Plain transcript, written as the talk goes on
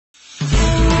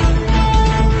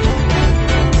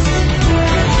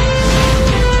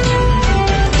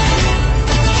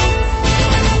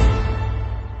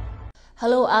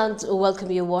and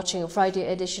welcome you watching a Friday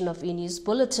edition of eNEWS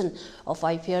Bulletin of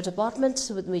IPR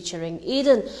Department with me, Chiring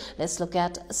Eden. Let's look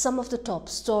at some of the top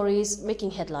stories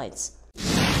making headlines.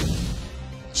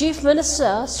 Chief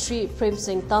Minister Sri Prem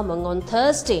Singh Tamang on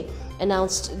Thursday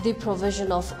announced the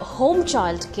provision of home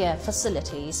child care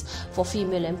facilities for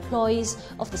female employees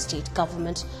of the state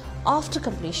government after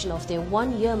completion of their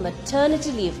one-year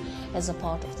maternity leave as a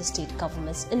part of the state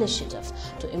government's initiative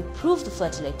to improve the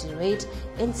fertility rate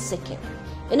in Sikkim.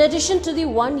 In addition to the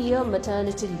one-year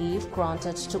maternity leave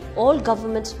granted to all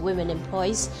government women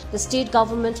employees, the state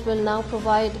government will now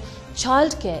provide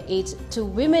childcare aid to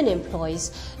women employees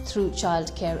through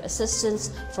childcare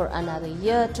assistance for another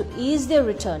year to ease their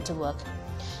return to work.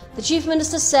 The Chief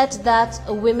Minister said that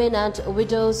women and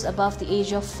widows above the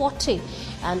age of 40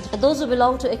 and those who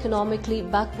belong to economically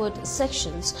backward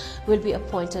sections will be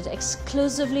appointed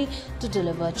exclusively to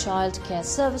deliver child care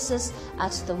services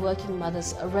at the working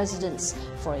mother's residence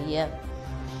for a year.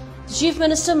 The Chief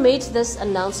Minister made this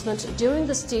announcement during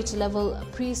the state-level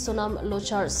Pre-Sonam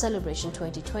Lochar Celebration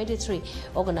 2023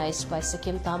 organized by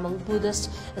Sikkim Tamang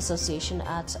Buddhist Association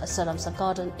at Saramsa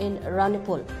Garden in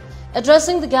Ranipul.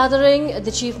 Addressing the gathering,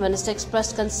 the Chief Minister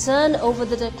expressed concern over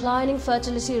the declining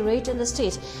fertility rate in the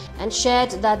state and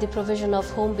shared that the provision of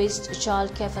home-based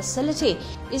childcare facility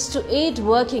is to aid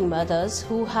working mothers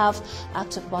who have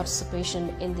active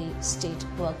participation in the state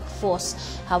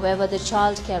workforce. However, the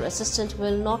childcare assistant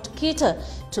will not cater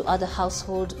to other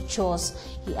household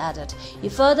chores, he added. He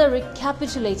further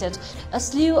recapitulated a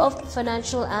slew of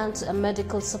financial and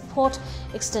medical support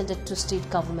extended to state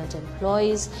government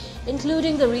employees,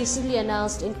 including the recently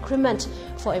announced increment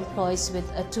for employees with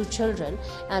 2 children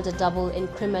and a double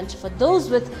increment for those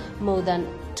with more than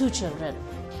 2 children.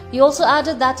 He also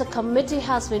added that a committee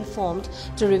has been formed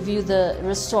to review the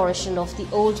restoration of the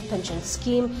old pension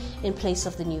scheme in place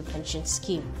of the new pension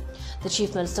scheme. The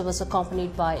Chief Minister was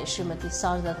accompanied by Srimati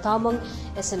Sarda Tamang,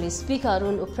 SLA Speaker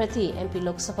Arun Uprethi, MP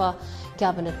Lok Sabha,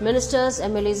 Cabinet Ministers,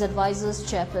 MLAs, advisors,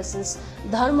 chairpersons,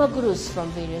 Dharma Gurus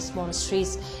from various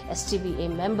monasteries,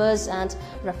 STBA members and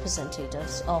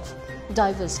representatives of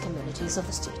diverse communities of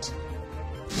the state.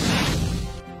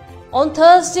 On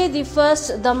Thursday, the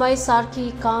first Damai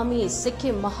Sarki Kami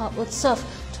Sikkim Maha Utsav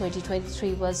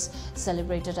 2023 was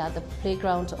celebrated at the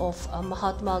playground of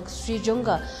Mahatma Sri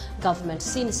Junga Government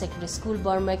Senior Secondary School,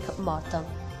 Barmek, Martham.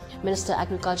 Minister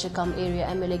Agriculture cum Area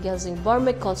MLA Gelsing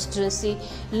Barmek Constituency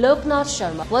Loknath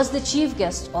Sharma was the chief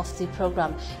guest of the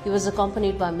program. He was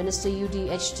accompanied by Minister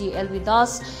UDHT LV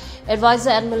Das, Advisor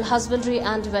Animal Husbandry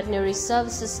and Veterinary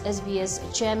Services SBS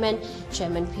Chairman,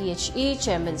 Chairman PHE,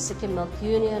 Chairman Sikkim Milk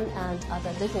Union and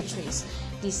other dignitaries.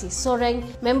 DC Soreng,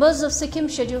 members of Sikkim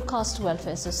Scheduled Caste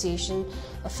Welfare Association,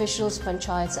 officials,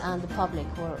 panchayats and the public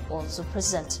were also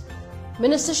present.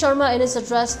 Minister Sharma in his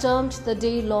address termed the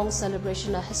day-long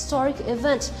celebration a historic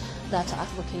event that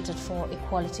advocated for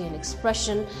equality and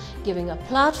expression, giving a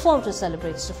platform to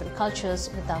celebrate different cultures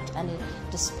without any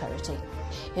disparity.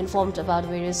 He informed about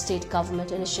various state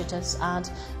government initiatives and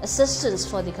assistance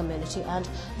for the community and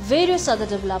various other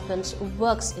development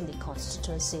works in the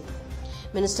constituency.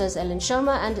 Ministers Ellen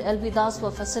Sharma and LV Das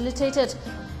were facilitated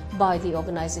by the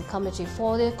organizing committee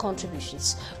for their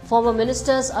contributions. Former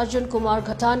ministers Arjun Kumar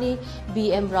Ghatani,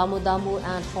 B.M. Ramudamu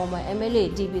and former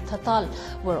MLA D.B. Thatal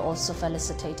were also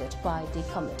felicitated by the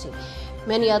committee.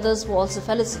 Many others were also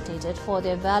felicitated for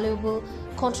their valuable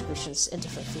contributions in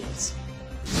different fields.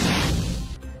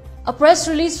 A press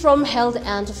release from Health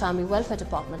and Family Welfare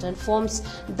Department informs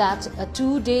that a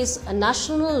 2-day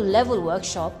national level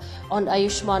workshop on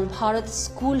Ayushman Bharat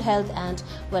School Health and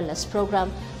Wellness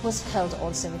Program was held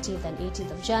on 17th and 18th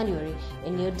of January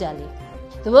in New Delhi.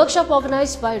 The workshop,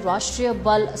 organized by Rashtriya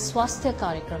Bal Swasthya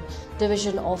Karyakram,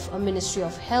 Division of Ministry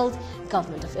of Health,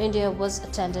 Government of India, was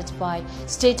attended by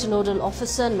State Nodal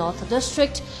Officer, North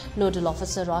District, Nodal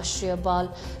Officer, Rashtriya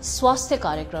Bal Swasthya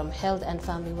Karyakram, Health and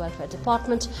Family Welfare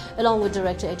Department, along with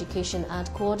Director Education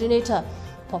and Coordinator,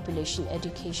 Population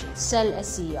Education Cell,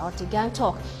 SCERT,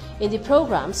 Gangtok. In the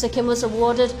program, Sikkim was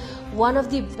awarded one of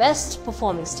the best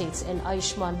performing states in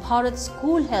Ayushman Bharat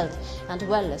School Health and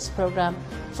Wellness Program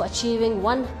for achieving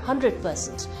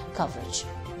 100% coverage.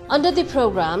 Under the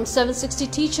program, 760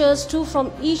 teachers, 2 from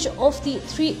each of the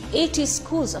 380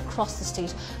 schools across the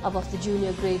state above the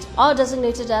junior grade, are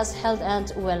designated as health and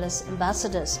wellness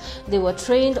ambassadors. They were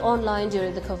trained online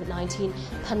during the COVID-19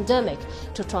 pandemic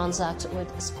to transact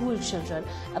with school children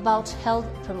about health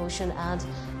promotion and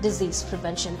disease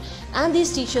prevention, and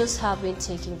these teachers have been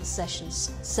taking the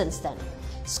sessions since then.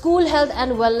 School Health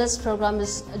and Wellness Program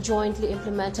is jointly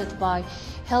implemented by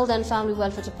Health and Family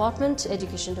Welfare Department,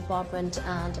 Education Department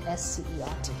and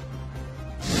SCERT.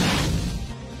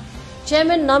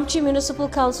 Chairman Namchi Municipal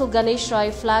Council Ganesh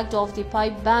Rai flagged off the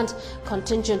pipe band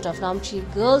contingent of Namchi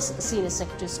Girls Senior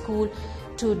Secondary School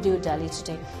to New Delhi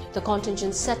today. The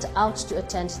contingent set out to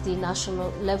attend the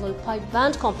national level pipe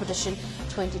band competition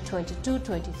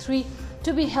 2022-23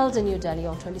 to be held in New Delhi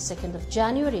on 22nd of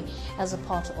January as a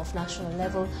part of national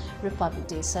level Republic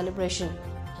Day celebration.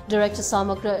 Director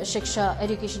Samagra Shiksha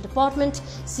Education Department,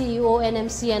 CEO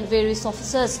NMC and various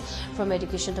officers from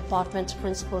Education Department,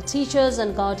 principal teachers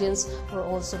and guardians were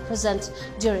also present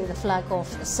during the flag-off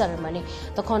ceremony.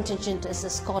 The contingent is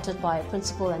escorted by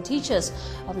principal and teachers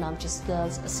of Namchi's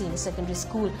Girls Senior Secondary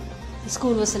School. The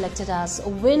school was selected as a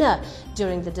winner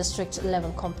during the district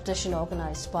level competition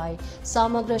organized by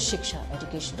Samagra Shiksha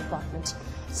Education Department.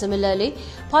 Similarly,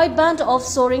 pipe band of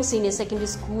Soaring Senior Secondary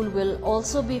School will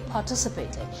also be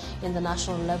participating in the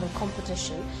national level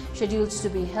competition scheduled to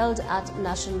be held at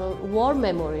National War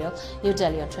Memorial, New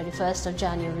Delhi on 21st of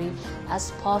January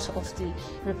as part of the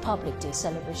Republic Day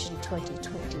celebration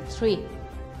 2023.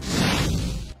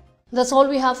 That's all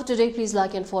we have for today. Please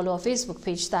like and follow our Facebook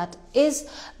page. That is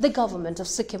the Government of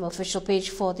Sikkim official page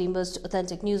for the most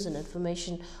authentic news and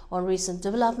information on recent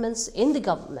developments in the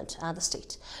government and the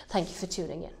state. Thank you for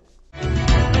tuning in.